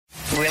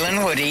Will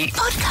and Woody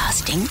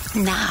podcasting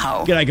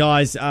now. G'day,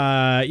 guys.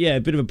 A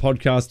bit of a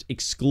podcast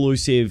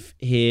exclusive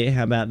here.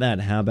 How about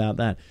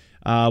that?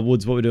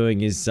 Woods, what we're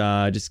doing is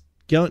we're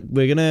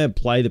going to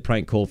play the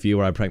prank call for you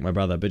where I prank my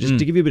brother. But just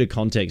to give you a bit of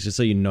context, just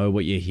so you know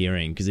what you're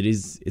hearing, because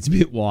it's a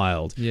bit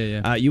wild.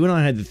 Yeah. You and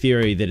I had the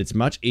theory that it's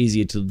much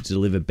easier to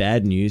deliver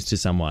bad news to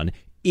someone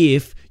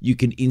if you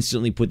can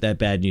instantly put that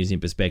bad news in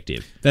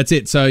perspective. That's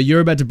it. So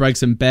you're about to break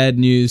some bad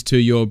news to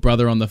your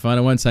brother on the phone.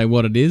 I won't say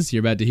what it is. You're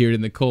about to hear it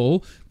in the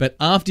call. But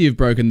after you've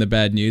broken the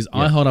bad news,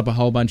 I hold up a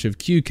whole bunch of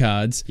cue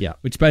cards,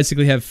 which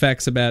basically have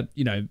facts about,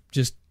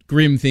 just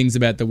grim things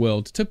about the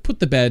world to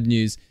put the bad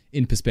news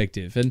in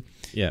perspective. And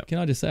can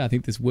I just say, I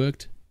think this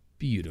worked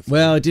beautifully.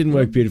 Well, it didn't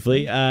work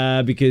beautifully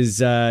because,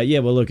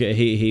 look,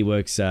 he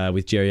works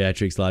with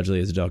geriatrics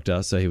largely as a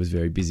doctor, so he was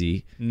very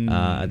busy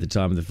at the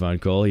time of the phone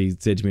call. He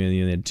said to me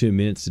he only had 2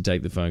 minutes to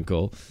take the phone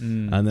call,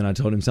 and then I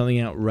told him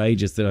something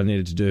outrageous that I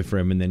needed to do for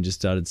him, and then just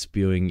started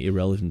spewing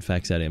irrelevant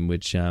facts at him,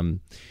 which,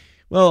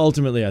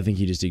 ultimately I think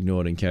he just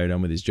ignored and carried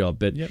on with his job.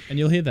 But and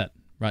you'll hear that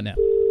right now.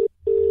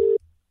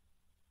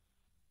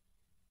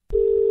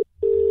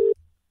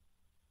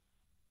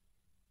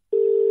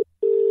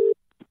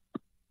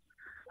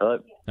 Hello.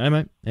 Hey,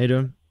 mate. How you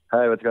doing?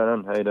 Hey, what's going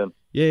on? How you doing?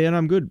 Yeah, no,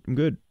 I'm good.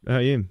 How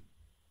are you?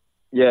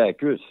 Yeah,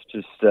 good.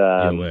 Just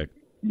at work.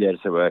 Yeah,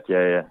 just at work.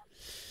 Yeah.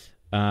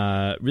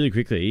 Really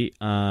quickly.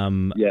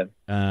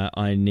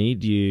 I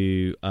need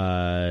you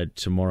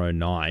tomorrow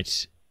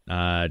night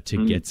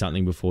to get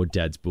something before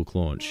Dad's book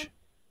launch.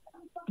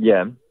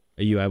 Yeah.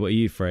 Are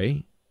you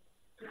free?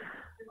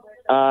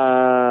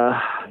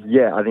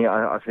 Yeah. I think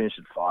I finished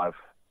at 5.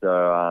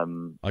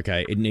 So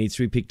okay. It needs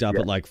to be picked up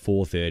at like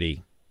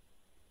 4:30.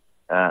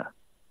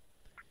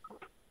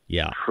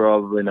 Yeah.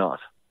 Probably not.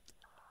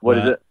 What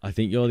is it? I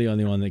think you're the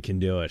only one that can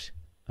do it,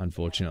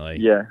 unfortunately.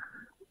 Yeah.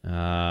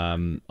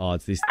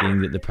 It's this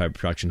thing that the Pope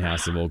Production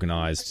House have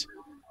organised.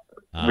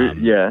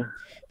 Yeah.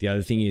 The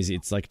other thing is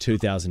it's like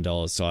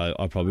 $2,000, so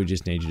I probably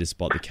just need you to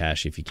spot the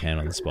cash if you can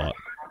on the spot.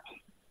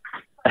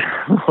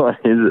 What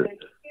is it?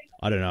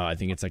 I don't know. I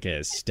think it's like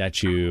a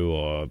statue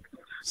or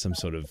some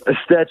sort of... A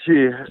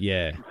statue?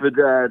 Yeah. For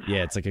Dad?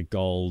 Yeah, it's like a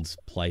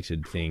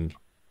gold-plated thing.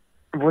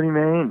 What do you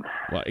mean?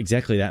 Well,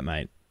 exactly that,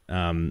 mate.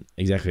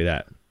 Exactly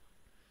that.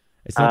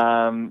 It's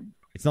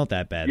not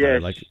that bad, though.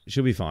 Like, it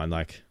should be fine.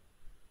 Like,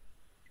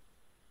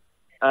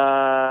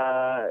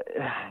 yeah.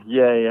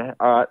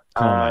 All right.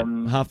 Come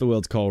on, mate. Half the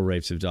world's coral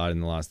reefs have died in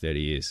the last 30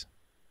 years.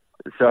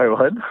 Sorry,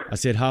 what? I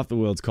said half the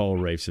world's coral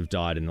reefs have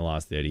died in the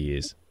last 30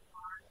 years.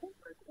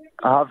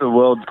 Half the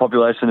world's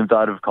population have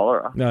died of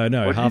cholera.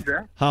 No.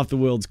 Half the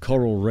world's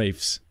coral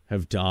reefs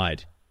have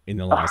died in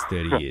the last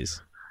 30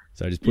 years.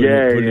 So just put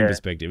it in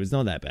perspective. It's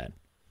not that bad.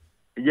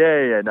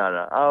 Yeah.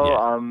 No.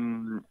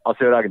 I'll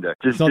see what I can do.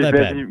 Just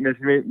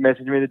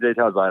message me the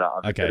details later.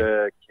 I've got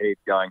to keep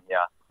going here.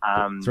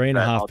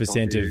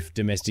 3.5% of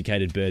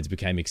domesticated birds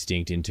became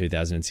extinct in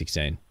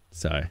 2016.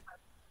 So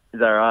is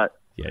that right?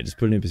 Yeah, just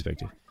put it in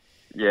perspective.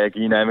 Yeah,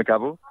 can you name a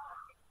couple?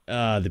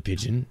 The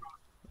pigeon,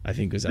 I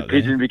think, was up there.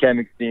 The pigeon became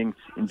extinct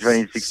in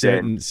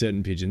 2016.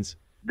 Certain pigeons.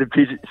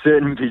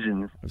 Certain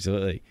pigeons.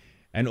 Absolutely.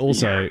 And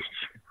also,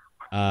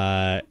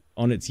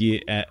 on its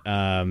year,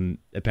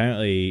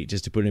 apparently,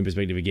 just to put it in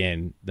perspective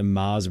again, the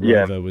Mars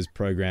rover was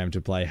programmed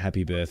to play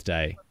Happy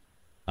Birthday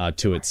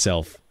to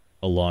itself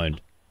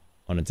alone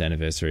on its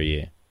anniversary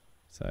year.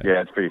 So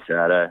yeah, it's pretty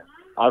sad, eh?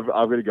 I've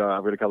got to go.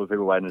 I've got a couple of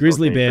people waiting.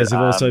 Grizzly bears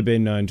have also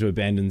been known to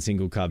abandon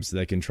single cubs so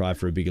they can try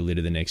for a bigger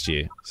litter the next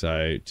year.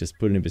 So just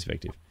put it in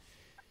perspective.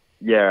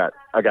 Yeah, right.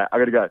 Okay, I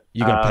got to go.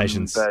 You got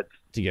patience to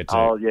get to.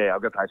 Oh, yeah,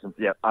 I've got patience.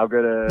 Yeah, I've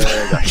got to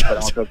go. But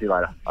I'll talk to you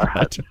later. All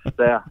right. See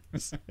ya.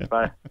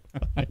 Bye.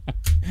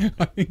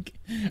 I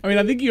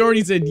think you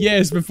already said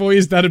yes before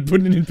you started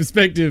putting it in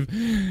perspective,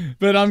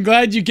 but I'm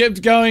glad you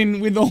kept going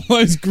with all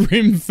those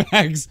grim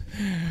facts.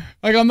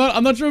 Like, I'm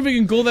not sure if we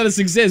can call that a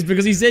success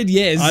because he said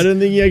yes. I don't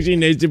think he actually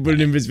needs to put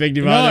it in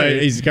perspective. No. Either.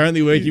 He's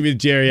currently working with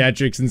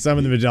geriatrics and some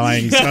of them are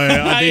dying, so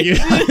I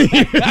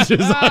think it's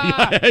just like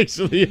I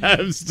actually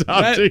have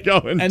stuff to go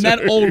and do.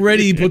 That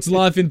already puts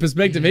life in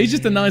perspective. He's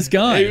just a nice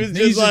guy. He was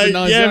just like,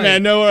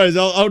 man, no worries.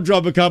 I'll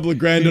drop a couple of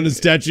grand on a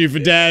statue for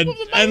Dad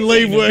and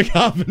leave work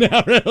half an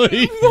hour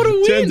early. What a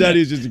win. Turns out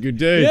he's just a good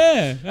dude.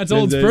 Yeah, that's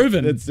all it's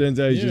proven. It turns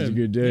out he's just a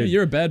good dude. Yeah,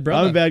 you're a bad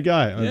brother. I'm a bad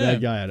guy. I'm a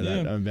bad guy out of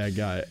that. I'm a bad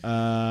guy.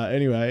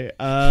 Anyway,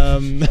 I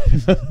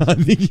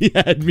think he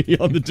had me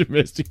on the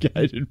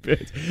domesticated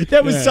birds.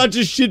 That was such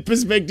a shit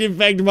perspective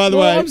fact, by the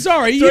way. I'm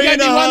sorry. You gave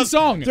me one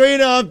song.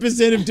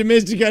 3.5% of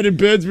domesticated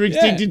birds were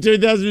extinct in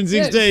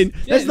 2016.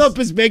 Yes. That's not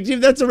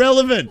perspective. That's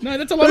irrelevant. No,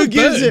 that's a lot of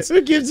birds.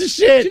 Who gives a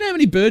shit? Do you know how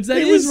many birds that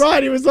is? He was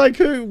right. He was like,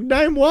 who?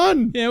 Name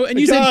one. Yeah, and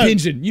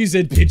you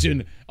said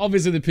pigeon.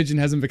 Obviously, the pigeon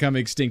hasn't become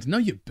extinct. No,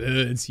 you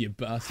birds, you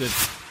bastard.